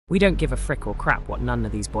We don't give a frick or crap what none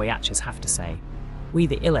of these boyatches have to say. We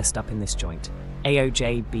the illest up in this joint.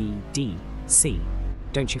 AOJBDC.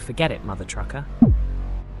 Don't you forget it, mother trucker.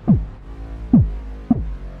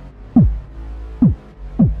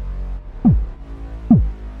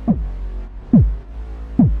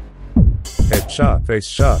 Headshot, face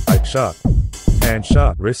shot, eye shot, hand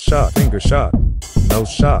shot, wrist shot, finger shot,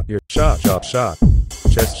 nose shot, ear shot, jaw shot,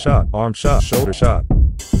 chest shot, arm shot, shoulder shot,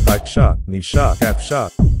 thigh shot, knee shot, calf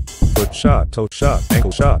shot, foot shot, toe shot,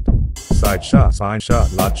 ankle shot, side shot, spine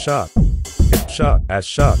shot, lot shot, hip shot, ass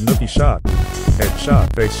shot, nookie shot, head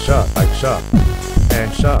shot, face shot, eye shot,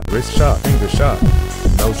 hand shot, wrist shot, finger shot,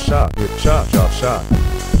 nose shot, ear shot, jaw shot,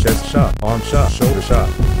 chest shot, arm shot, shoulder shot,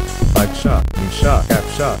 thigh shot, knee shot,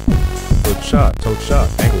 calf shot, foot shot, toe shot,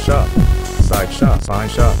 ankle shot, side shot, spine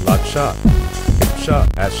shot, lot shot, hip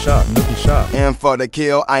shot, ass shot, nookie shot. And for the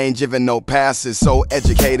kill, I ain't giving no passes. So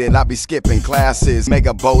educated, I be skipping classes.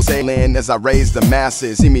 Mega bow sailing as I raise the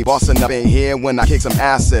masses. See me bossing up in here when I kick some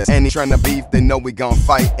asses. Any tryna beef, they know we gon'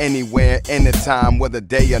 fight anywhere, anytime, whether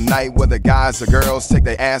day or night, whether guys or girls take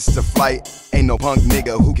their ass to flight. Ain't no punk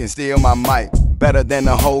nigga who can steal my mic. Better than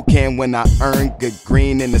a hoe can when I earn. Good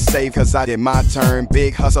green in the safe, cause I did my turn.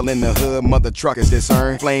 Big hustle in the hood, mother truckers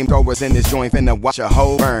discern. Flamethrowers in this joint, finna watch a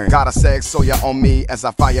hoe burn. Got a sex, so you on me as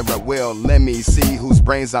I fire at will. Let me see whose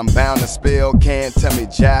brains I'm bound to spill. Can't tell me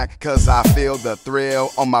jack, cause I feel the thrill.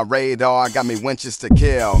 On my radar, got me wenches to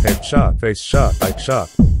kill. Headshot, face shot, eye shot,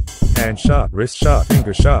 hand shot, wrist shot,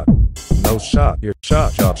 finger shot, nose shot, ear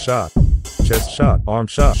shot, jaw shot, chest shot, arm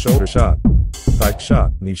shot, shoulder shot, thigh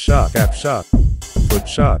shot, knee shot, calf shot, foot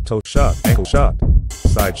shot, toe shot, ankle shot,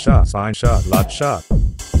 side shot, spine shot, lot shot,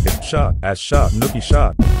 hip shot, ass shot, nookie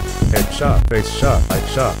shot, head shot, face shot, eye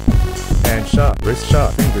shot, hand shot, wrist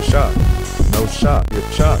shot, finger shot, nose shot, ear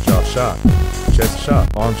shot, jaw shot, chest shot,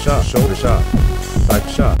 arm shot, shoulder shot, thigh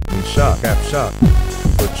shot, knee shot, calf shot,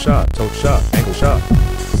 foot shot, toe shot, ankle shot,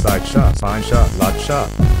 side shot, spine shot, lot shot,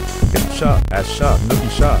 hip shot, ass shot, nookie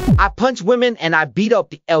shot. I punch women and I beat up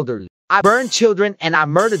the elderly. I burn children and I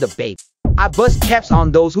murder the baby. I bust caps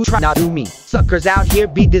on those who try not to do me. Suckers out here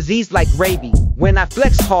be diseased like rabies. When I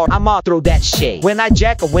flex hard, I'ma throw that shade. When I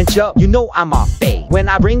jack a winch up, you know I'm off fade. When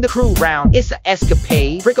I bring the crew round, it's a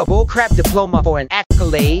escapade. Frick a bullcrap diploma for an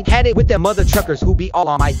accolade. Had it with them mother truckers who be all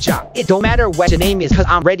on my job. It don't matter what your name is, cause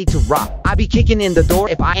I'm ready to rock. I be kicking in the door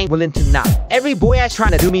if I ain't willing to knock. Every boy ass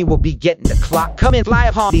trying to do me will be getting the clock. Come and fly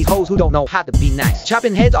upon these hoes who don't know how to be nice.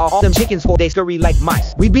 Chopping heads off all them chickens for they scurry like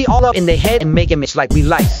mice. We be all up in their head and make 'em itch like we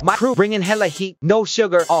lice. My crew bringing hella heat, no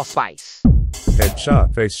sugar, all spice.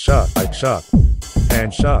 Headshot, face shot, eye shot,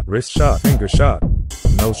 hand shot, wrist shot, finger shot,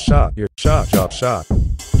 nose shot, ear shot, jaw shot,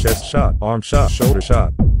 chest shot, arm shot, shoulder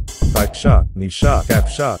shot, thigh shot, knee shot, calf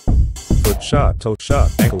shot, foot shot, toe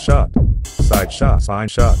shot, ankle shot, side shot, spine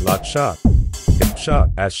shot, lot shot, hip shot,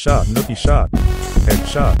 ass shot, nookie shot, head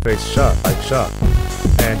shot, face shot, eye shot,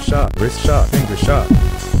 hand shot, wrist shot, finger shot,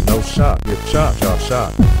 nose shot, ear shot, jaw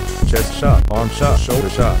shot, chest shot, arm shot, shoulder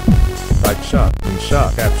shot, thigh shot, knee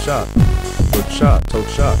shot, calf shot, foot shot, toe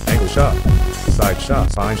shot, ankle shot, side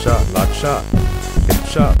shot, spine shot, lot shot, hip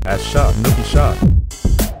shot, ass shot, nookie shot.